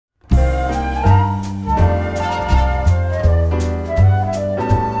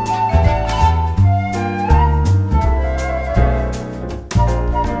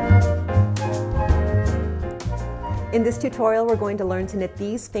tutorial, we're going to learn to knit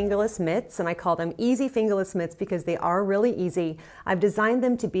these fingerless mitts, and I call them easy fingerless mitts because they are really easy. I've designed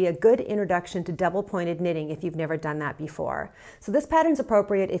them to be a good introduction to double-pointed knitting if you've never done that before. So this pattern's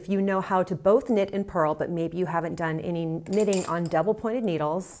appropriate if you know how to both knit and purl, but maybe you haven't done any knitting on double-pointed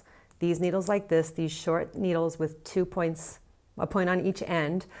needles. These needles like this, these short needles with 2 points, a point on each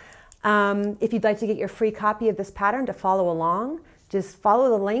end. If you'd like to get your free copy of this pattern to follow along, just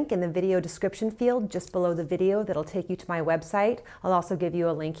follow the link in the video description field just below the video that'll take you to my website. I'll also give you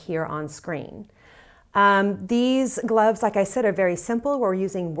a link here on screen. These gloves, like I said, are very simple. We're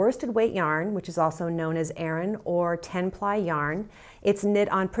using worsted weight yarn, which is also known as Aran or 10-ply yarn. It's knit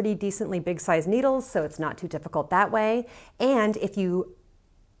on pretty decently big size needles, so it's not too difficult that way. And if you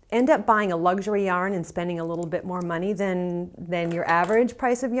end up buying a luxury yarn and spending a little bit more money than your average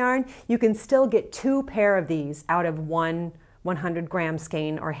price of yarn, you can still get 2 pair of these out of one 100-gram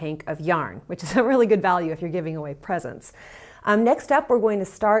skein or hank of yarn, which is a really good value if you're giving away presents. Next up, we're going to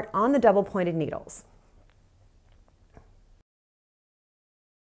start on the double-pointed needles.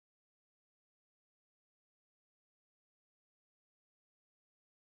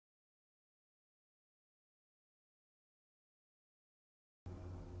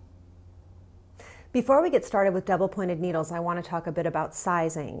 Before we get started with double-pointed needles, I want to talk a bit about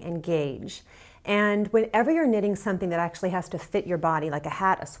sizing and gauge. And whenever you're knitting something that actually has to fit your body, like a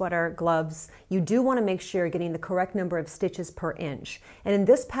hat, a sweater, gloves, you do want to make sure you're getting the correct number of stitches per inch. And in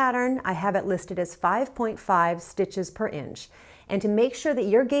this pattern, I have it listed as 5.5 stitches per inch. And to make sure that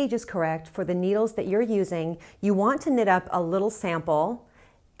your gauge is correct for the needles that you're using, you want to knit up a little sample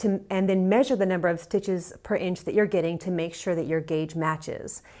and then measure the number of stitches per inch that you're getting to make sure that your gauge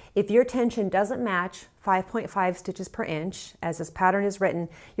matches. If your tension doesn't match 5.5 stitches per inch, as this pattern is written,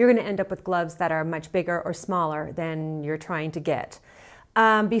 you're going to end up with gloves that are much bigger or smaller than you're trying to get.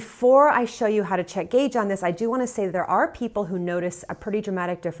 Before I show you how to check gauge on this, I do want to say that there are people who notice a pretty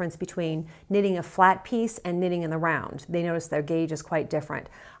dramatic difference between knitting a flat piece and knitting in the round. They notice their gauge is quite different.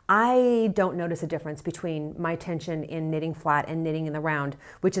 I don't notice a difference between my tension in knitting flat and knitting in the round,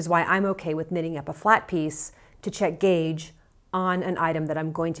 which is why I'm okay with knitting up a flat piece to check gauge on an item that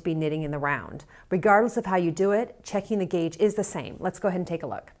I'm going to be knitting in the round. Regardless of how you do it, checking the gauge is the same. Let's go ahead and take a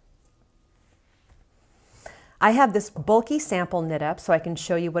look. I have this bulky sample knit up so I can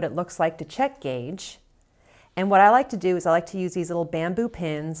show you what it looks like to check gauge. And what I like to do is I like to use these little bamboo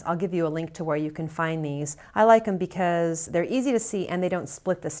pins. I'll give you a link to where you can find these. I like them because they're easy to see and they don't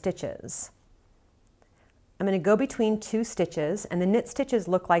split the stitches. I'm going to go between 2 stitches, and the knit stitches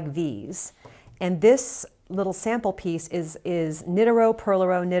look like V's. And this little sample piece is knit-a-row,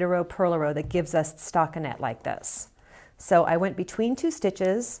 purl-a-row, knit-a-row, purl-a-row that gives us stockinette like this. So I went between 2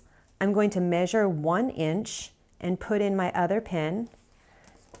 stitches. I'm going to measure 1 inch and put in my other pin,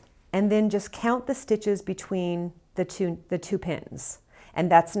 and then just count the stitches between the two pins.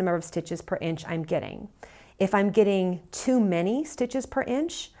 And that's the number of stitches per inch I'm getting. If I'm getting too many stitches per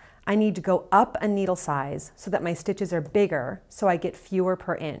inch, I need to go up a needle size so that my stitches are bigger so I get fewer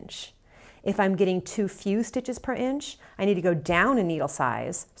per inch. If I'm getting too few stitches per inch, I need to go down a needle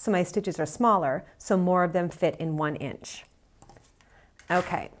size so my stitches are smaller so more of them fit in 1 inch.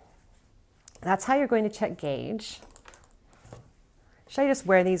 Okay, that's how you're going to check gauge. Should I just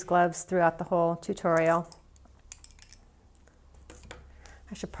wear these gloves throughout the whole tutorial?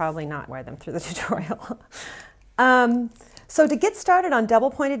 I should probably not wear them through the tutorial. So to get started on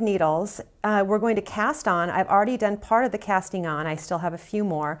double-pointed needles, we're going to cast on. I've already done part of the casting on. I still have a few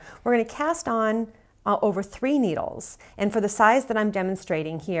more. We're going to cast on over 3 needles. And for the size that I'm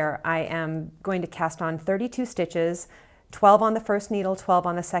demonstrating here, I am going to cast on 32 stitches, 12 on the first needle, 12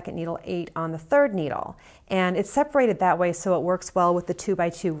 on the second needle, 8 on the third needle. And it's separated that way so it works well with the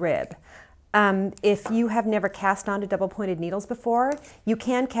 2x2 rib. If you have never cast onto double-pointed needles before, you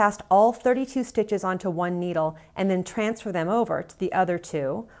can cast all 32 stitches onto 1 needle and then transfer them over to the other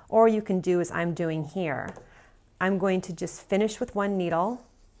 2, or you can do as I'm doing here. I'm going to just finish with 1 needle,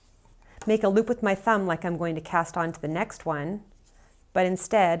 make a loop with my thumb like I'm going to cast onto the next one, but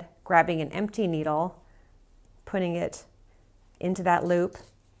instead grabbing an empty needle, putting it into that loop,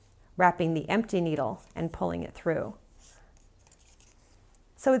 wrapping the empty needle and pulling it through.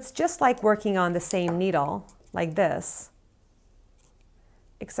 So it's just like working on the same needle like this,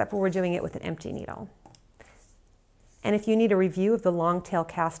 except for we're doing it with an empty needle. And if you need a review of the long tail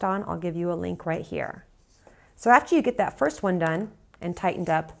cast on, I'll give you a link right here. So after you get that first one done and tightened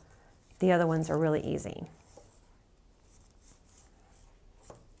up, the other ones are really easy.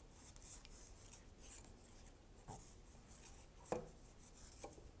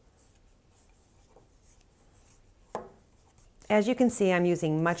 As you can see, I'm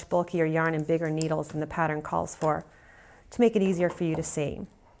using much bulkier yarn and bigger needles than the pattern calls for. to make it easier for you to see.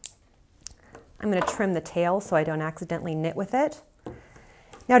 I'm going to trim the tail so I don't accidentally knit with it.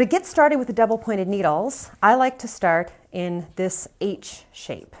 Now to get started with the double pointed needles, I like to start in this H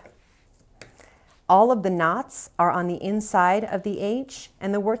shape. All of the knots are on the inside of the H,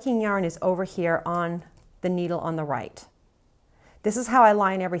 and the working yarn is over here on the needle on the right. This is how I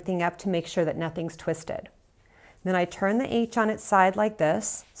line everything up to make sure that nothing's twisted. Then I turn the H on its side like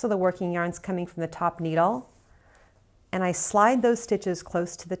this, so the working yarn's coming from the top needle, and I slide those stitches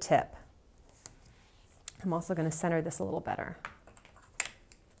close to the tip. I'm also going to center this a little better.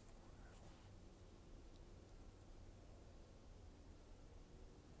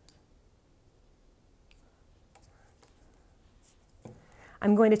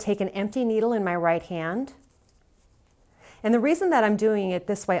 I'm going to take an empty needle in my right hand. And the reason that I'm doing it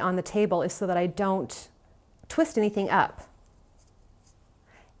this way on the table is so that I don't twist anything up.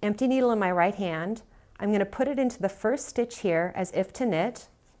 Empty needle in my right hand. I'm going to put it into the first stitch here as if to knit.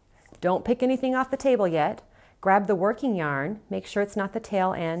 Don't pick anything off the table yet. Grab the working yarn, make sure it's not the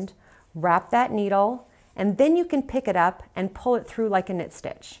tail end, wrap that needle, and then you can pick it up and pull it through like a knit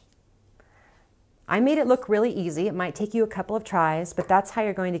stitch. I made it look really easy. It might take you a couple of tries, but that's how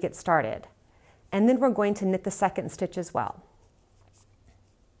you're going to get started. And then we're going to knit the second stitch as well.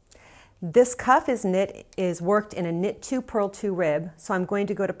 This cuff is worked in a knit 2, purl 2 rib, so I'm going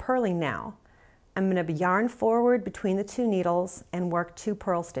to go to purling now. I'm going to yarn forward between the 2 needles and work 2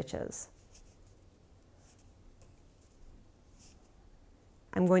 purl stitches.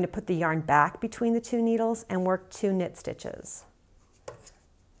 I'm going to put the yarn back between the 2 needles and work 2 knit stitches.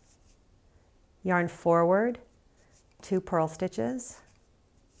 Yarn forward, 2 purl stitches.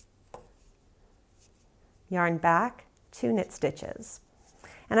 Yarn back, 2 knit stitches.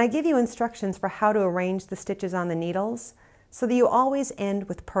 And I give you instructions for how to arrange the stitches on the needles so that you always end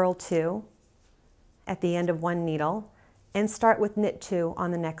with purl 2 at the end of one needle and start with knit 2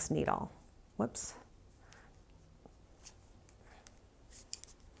 on the next needle. Whoops.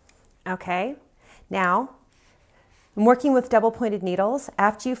 Okay, now I'm working with double pointed needles.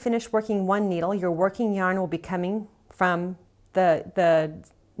 After you finish working one needle, your working yarn will be coming from the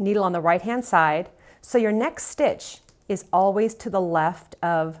needle on the right hand side. So your next stitch is always to the left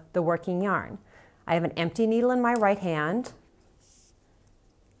of the working yarn. I have an empty needle in my right hand.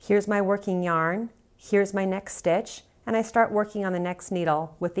 Here's my working yarn. Here's my next stitch. And I start working on the next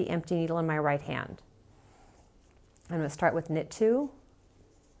needle with the empty needle in my right hand. I'm going to start with knit 2,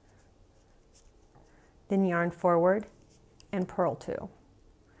 then yarn forward and purl 2.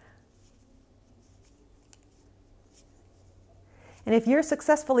 And if you're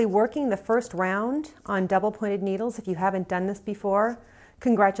successfully working the first round on double pointed needles, if you haven't done this before,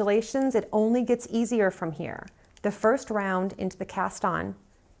 congratulations, it only gets easier from here. The first round into the cast on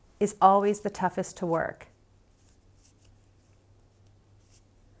is always the toughest to work.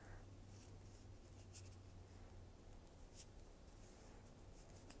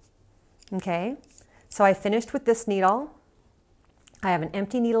 Okay, so I finished with this needle. I have an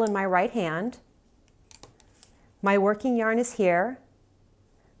empty needle in my right hand. My working yarn is here,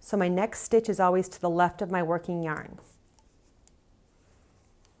 so my next stitch is always to the left of my working yarn.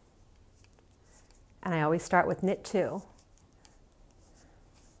 And I always start with knit 2.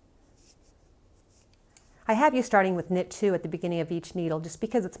 I have you starting with knit 2 at the beginning of each needle just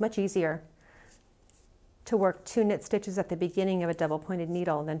because it's much easier to work 2 knit stitches at the beginning of a double pointed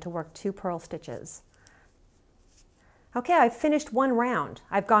needle than to work 2 purl stitches. Okay, I've finished one round.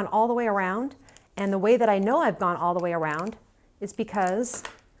 I've gone all the way around. And the way that I know I've gone all the way around is because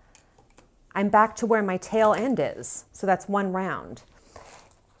I'm back to where my tail end is. So that's one round.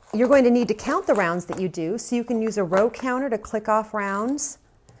 You're going to need to count the rounds that you do, so you can use a row counter to click off rounds.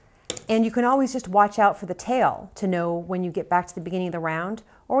 And you can always just watch out for the tail to know when you get back to the beginning of the round.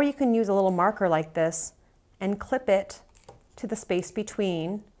 Or you can use a little marker like this and clip it to the space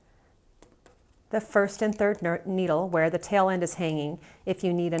between the first and third needle where the tail end is hanging if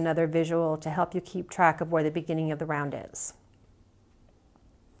you need another visual to help you keep track of where the beginning of the round is.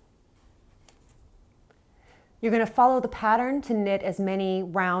 You're going to follow the pattern to knit as many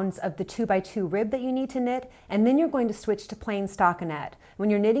rounds of the 2x2 rib that you need to knit, and then you're going to switch to plain stockinette. When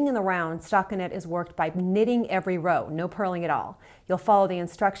you're knitting in the round, stockinette is worked by knitting every row, no purling at all. You'll follow the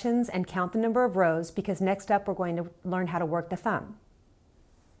instructions and count the number of rows because next up we're going to learn how to work the thumb.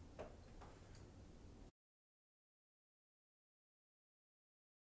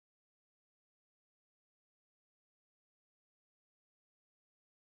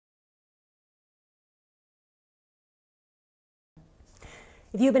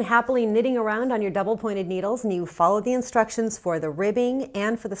 If you've been happily knitting around on your double pointed needles and you follow the instructions for the ribbing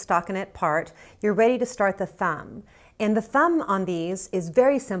and for the stockinette part, you're ready to start the thumb. And the thumb on these is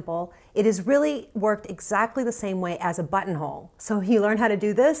very simple. It is really worked exactly the same way as a buttonhole. So you learn how to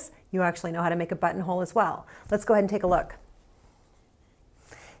do this, you actually know how to make a buttonhole as well. Let's go ahead and take a look.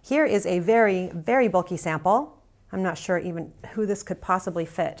 Here is a very, very bulky sample. I'm not sure even who this could possibly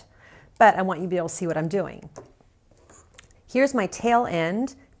fit, but I want you to be able to see what I'm doing. Here's my tail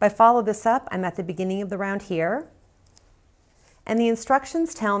end. If I follow this up, I'm at the beginning of the round here. And the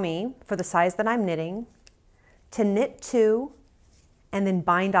instructions tell me, for the size that I'm knitting, to knit 2 and then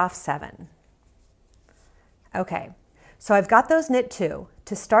bind off 7. Okay, so I've got those knit 2.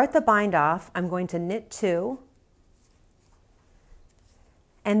 To start the bind off, I'm going to knit 2,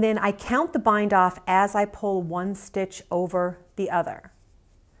 and then I count the bind off as I pull one stitch over the other.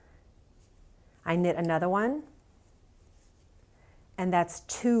 I knit another one, and that's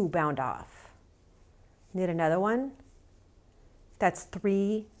 2 bound off. Knit another one, that's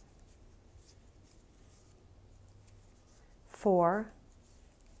 3, 4,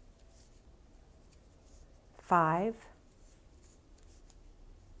 5,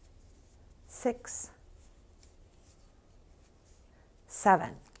 6, 7.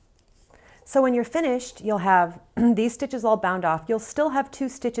 So when you're finished, you'll have these stitches all bound off. You'll still have 2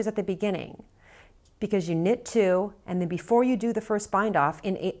 stitches at the beginning because you knit 2, and then before you do the first bind off,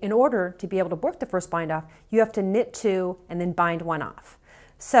 in order to be able to work the first bind off, you have to knit 2 and then bind 1 off.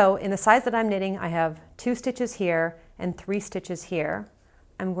 So in the size that I'm knitting, I have 2 stitches here and 3 stitches here.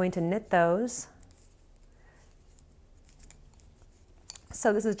 I'm going to knit those.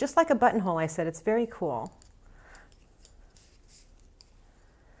 So this is just like a buttonhole, I said. It's very cool.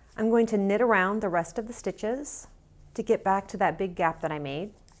 I'm going to knit around the rest of the stitches to get back to that big gap that I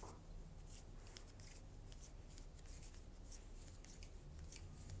made.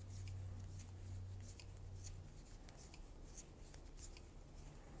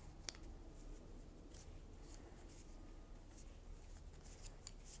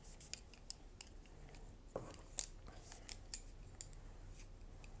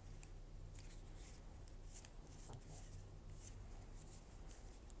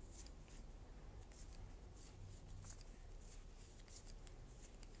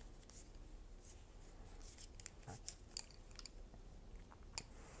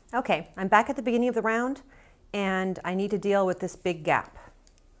 Okay, I'm back at the beginning of the round, and I need to deal with this big gap.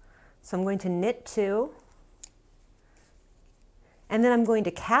 So I'm going to knit 2, and then I'm going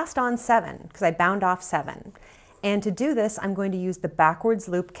to cast on 7 because I bound off 7. And to do this, I'm going to use the backwards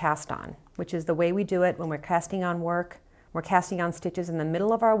loop cast on, which is the way we do it when we're casting on work. We're casting on stitches in the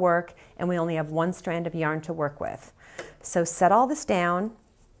middle of our work, and we only have 1 strand of yarn to work with. So set all this down,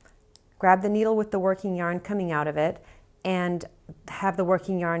 grab the needle with the working yarn coming out of it, and have the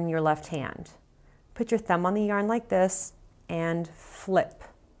working yarn in your left hand. Put your thumb on the yarn like this and flip.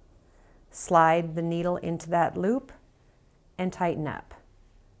 Slide the needle into that loop and tighten up.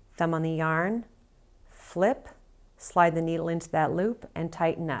 Thumb on the yarn, flip, slide the needle into that loop and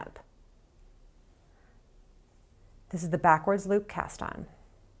tighten up. This is the backwards loop cast on.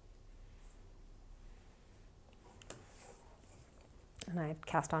 And I've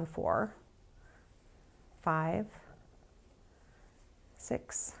cast on 4, 5,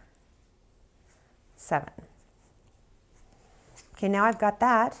 6, 7. Okay, now I've got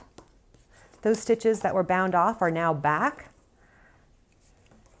that. Those stitches that were bound off are now back.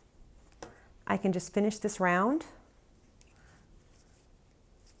 I can just finish this round.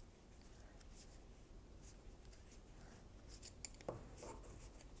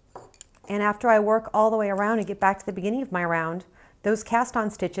 And after I work all the way around and get back to the beginning of my round, those cast on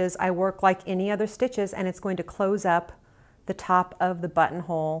stitches, I work like any other stitches, and it's going to close up the top of the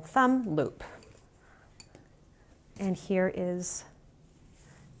buttonhole thumb loop. And here is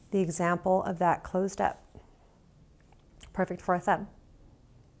the example of that closed up. Perfect for a thumb.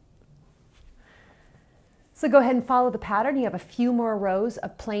 So go ahead and follow the pattern. You have a few more rows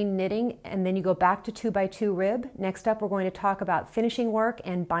of plain knitting, and then you go back to 2x2 rib. Next up, we're going to talk about finishing work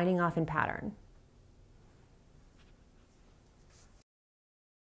and binding off in pattern.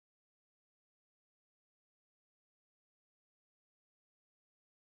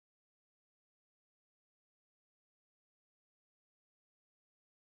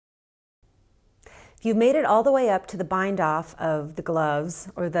 If you've made it all the way up to the bind off of the gloves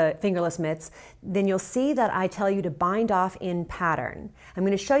or the fingerless mitts, then you'll see that I tell you to bind off in pattern. I'm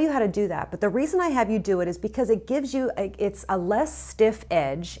going to show you how to do that, but the reason I have you do it is because it gives you, it's a less stiff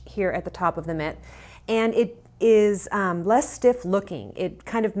edge here at the top of the mitt, and it is less stiff looking. It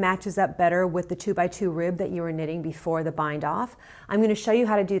kind of matches up better with the 2x2 rib that you were knitting before the bind off. I'm going to show you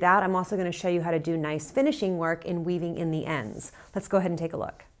how to do that. I'm also going to show you how to do nice finishing work in weaving in the ends. Let's go ahead and take a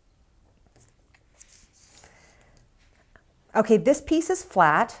look. Okay, this piece is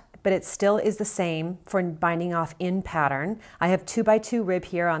flat, but it still is the same for binding off in pattern. I have 2x2 rib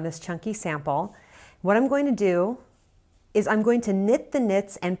here on this chunky sample. What I'm going to do is I'm going to knit the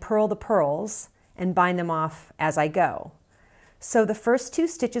knits and purl the purls and bind them off as I go. So the first 2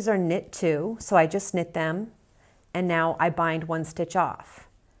 stitches are knit 2, so I just knit them, and now I bind 1 stitch off.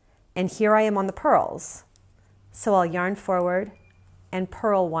 And here I am on the purls. So I'll yarn forward and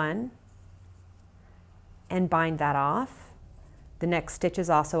purl 1 and bind that off. The next stitch is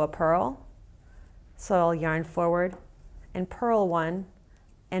also a purl, so I'll yarn forward and purl 1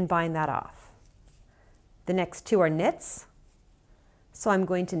 and bind that off. The next 2 are knits, so I'm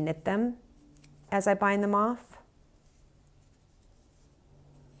going to knit them as I bind them off.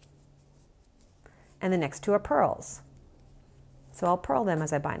 And the next 2 are purls, so I'll purl them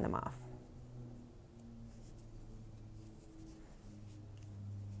as I bind them off.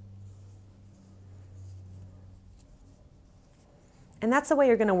 And that's the way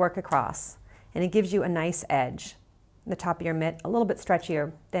you're going to work across, and it gives you a nice edge. The top of your mitt a little bit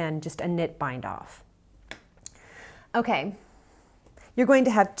stretchier than just a knit bind off. Okay, you're going to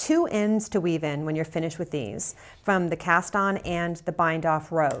have 2 ends to weave in when you're finished with these, from the cast on and the bind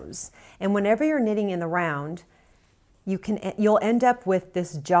off rows. And whenever you're knitting in the round, you'll end up with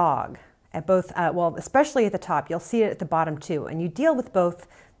this jog at both, well, especially at the top. You'll see it at the bottom too, and you deal with both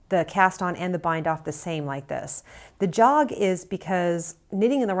the cast on and the bind off the same like this. The jog is because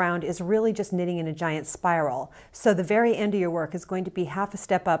knitting in the round is really just knitting in a giant spiral. So the very end of your work is going to be half a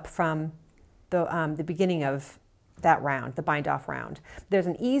step up from the beginning of that round, the bind off round. There's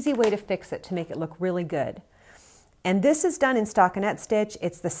an easy way to fix it to make it look really good. And this is done in stockinette stitch.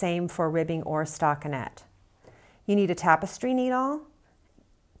 It's the same for ribbing or stockinette. You need a tapestry needle,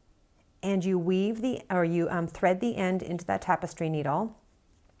 and you weave you thread the end into that tapestry needle.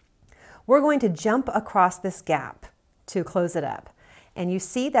 We're going to jump across this gap to close it up. And you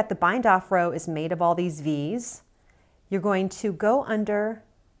see that the bind off row is made of all these V's. You're going to go under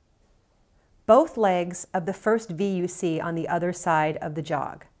both legs of the first V you see on the other side of the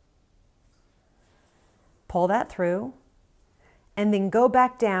jog. Pull that through, and then go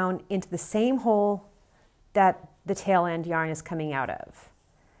back down into the same hole that the tail end yarn is coming out of.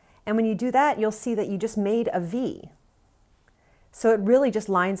 And when you do that, you'll see that you just made a V. So it really just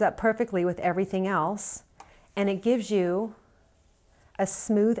lines up perfectly with everything else, and it gives you a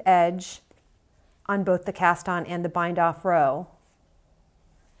smooth edge on both the cast on and the bind off row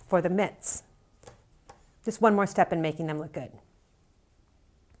for the mitts. Just one more step in making them look good.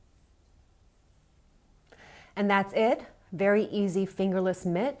 And that's it. Very easy fingerless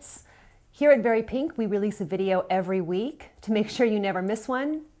mitts. Here at VeryPink, we release a video every week. To make sure you never miss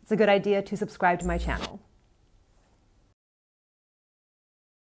one, it's a good idea to subscribe to my channel.